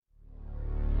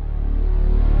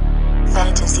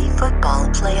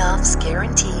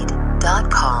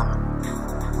FantasyFootballPlayoffsGuaranteed.com.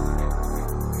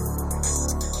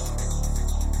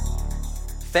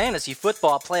 Fantasy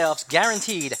Football Playoffs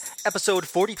Guaranteed, Episode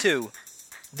 42.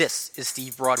 This is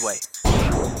Steve Broadway.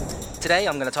 Today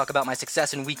I'm going to talk about my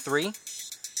success in Week 3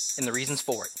 and the reasons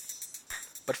for it.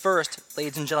 But first,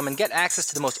 ladies and gentlemen, get access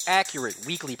to the most accurate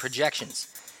weekly projections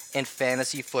in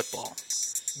fantasy football.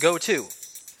 Go to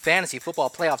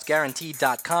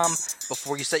FantasyFootballPlayoffsGuaranteed.com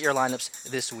before you set your lineups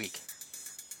this week.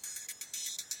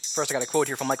 First, I got a quote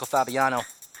here from Michael Fabiano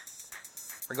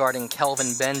regarding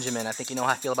Kelvin Benjamin. I think you know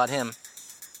how I feel about him.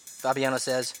 Fabiano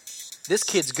says, "This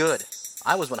kid's good.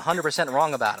 I was 100%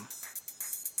 wrong about him."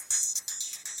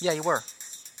 Yeah, you were.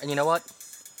 And you know what?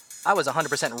 I was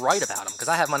 100% right about him because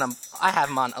I have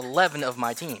him on 11 of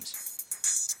my teams.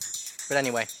 But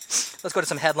anyway, let's go to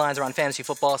some headlines around fantasy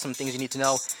football, some things you need to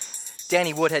know.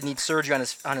 Danny Woodhead needs surgery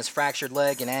on his fractured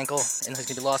leg and ankle, and he's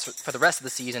going to be lost for the rest of the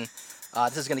season.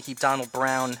 This is going to keep Donald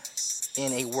Brown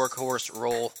in a workhorse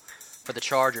role for the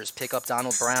Chargers. Pick up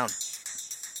Donald Brown.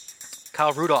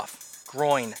 Kyle Rudolph,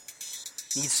 groin,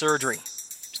 needs surgery.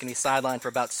 He's going to be sidelined for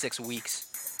about 6 weeks.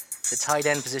 The tight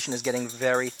end position is getting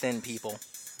very thin, people.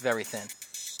 Very thin.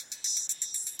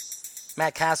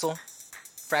 Matt Castle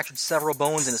fractured several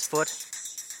bones in his foot.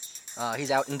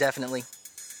 He's out indefinitely.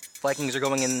 Vikings are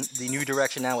going in the new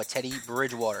direction now with Teddy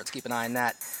Bridgewater. Let's keep an eye on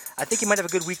that. I think he might have a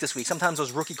good week this week. Sometimes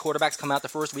those rookie quarterbacks come out the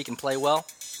first week and play well.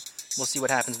 We'll see what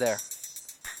happens there.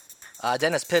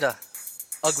 Dennis Pitta,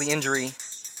 ugly injury.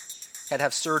 Had to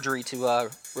have surgery to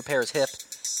repair his hip,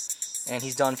 and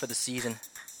he's done for the season.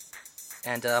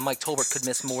 And Mike Tolbert could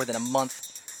miss more than a month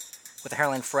with a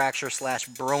hairline fracture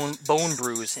 / bone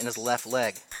bruise in his left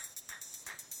leg.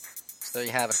 So there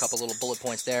you have it, a couple little bullet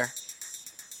points there.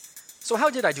 So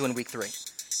how did I do in Week 3?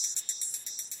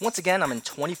 Once again, I'm in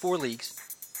 24 leagues.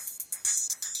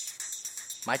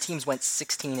 My teams went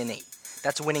 16-8.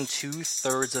 That's winning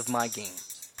 2/3 of my games.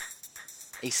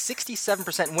 A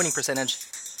 67% winning percentage.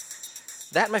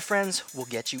 That, my friends, will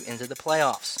get you into the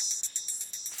playoffs.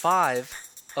 5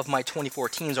 of my 24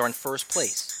 teams are in first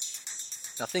place.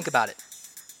 Now think about it.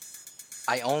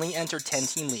 I only entered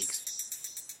 10-team leagues.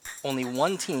 Only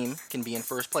one team can be in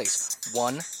first place.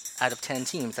 1 out of 10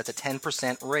 teams. That's a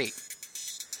 10% rate.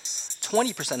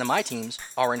 20% of my teams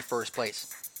are in first place.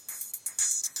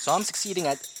 So I'm succeeding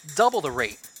at double the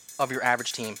rate of your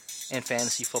average team in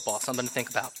fantasy football. Something to think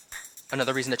about.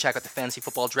 Another reason to check out the Fantasy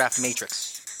Football Draft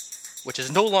Matrix, which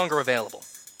is no longer available.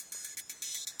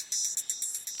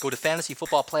 Go to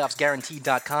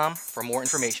FantasyFootballPlayoffsGuaranteed.com for more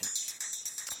information.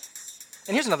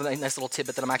 And here's another nice little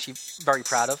tidbit that I'm actually very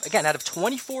proud of. Again, out of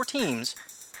 24 teams,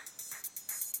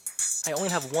 I only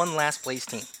have one last place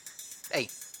team.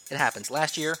 Hey, it happens.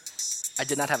 Last year, I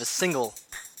did not have a single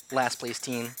last place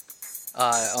team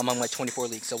among my 24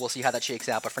 leagues, so we'll see how that shakes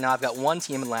out. But for now, I've got one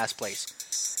team in last place.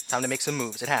 Time to make some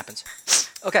moves. It happens.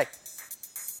 Okay.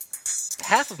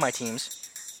 Half of my teams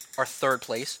are third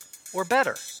place or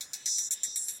better.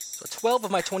 So 12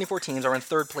 of my 24 teams are in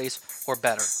third place or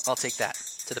better. I'll take that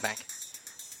to the bank.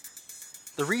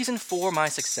 The reason for my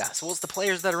success, well, it's the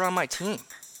players that are on my team.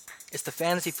 It's the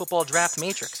Fantasy Football Draft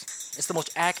Matrix. It's the most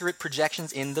accurate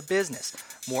projections in the business.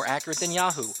 More accurate than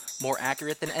Yahoo. More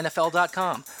accurate than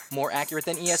NFL.com. More accurate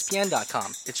than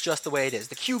ESPN.com. It's just the way it is.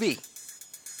 The QB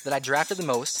that I drafted the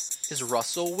most is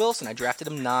Russell Wilson. I drafted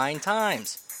him 9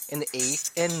 times in the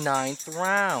 8th and 9th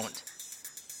round.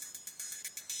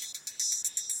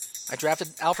 I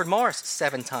drafted Alfred Morris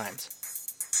 7 times.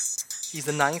 He's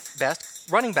the 9th best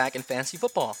running back in fantasy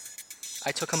football.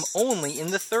 I took him only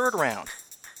in the 3rd round.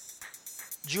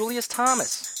 Julius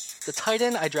Thomas, the tight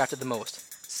end I drafted the most,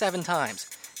 7 times.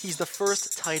 He's the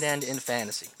first tight end in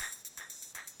fantasy.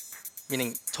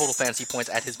 Meaning total fantasy points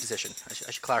at his position. I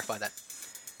should clarify that.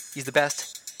 He's the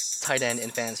best tight end in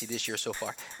fantasy this year so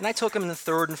far. And I took him in the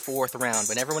 3rd and 4th round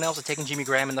when everyone else was taking Jimmy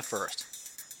Graham in the 1st.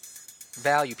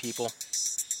 Value, people.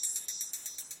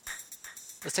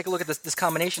 Let's take a look at this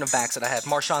combination of backs that I have.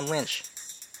 Marshawn Lynch,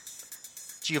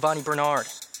 Giovanni Bernard,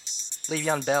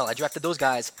 Le'Veon Bell. I drafted those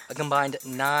guys a combined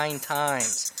 9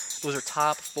 times. Those are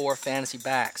top 4 fantasy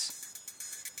backs.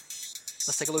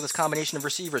 Let's take a look at this combination of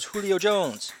receivers. Julio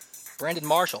Jones, Brandon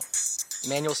Marshall,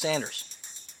 Emmanuel Sanders.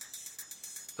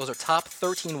 Those are top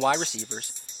 13 wide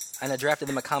receivers, and I drafted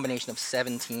them a combination of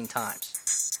 17 times.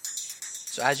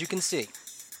 So as you can see,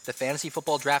 the Fantasy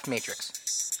Football Draft Matrix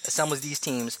assembles these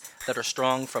teams that are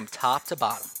strong from top to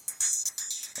bottom.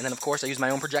 And then, of course, I use my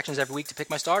own projections every week to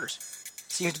pick my starters.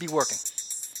 Seems to be working.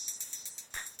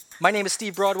 My name is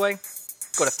Steve Broadway.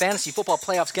 Go to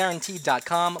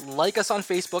FantasyFootballPlayoffsGuaranteed.com. Like us on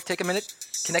Facebook. Take a minute.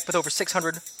 Connect with over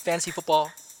 600 fantasy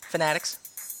football fanatics.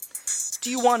 Do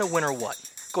you want to win or what?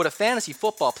 Go to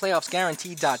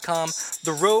fantasyfootballplayoffsguaranteed.com.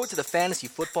 The road to the fantasy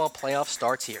football playoff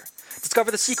starts here.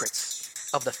 Discover the secrets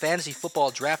of the fantasy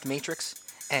football draft matrix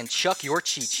and chuck your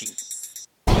cheat sheet.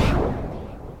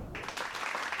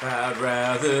 I'd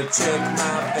rather check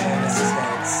my fantasy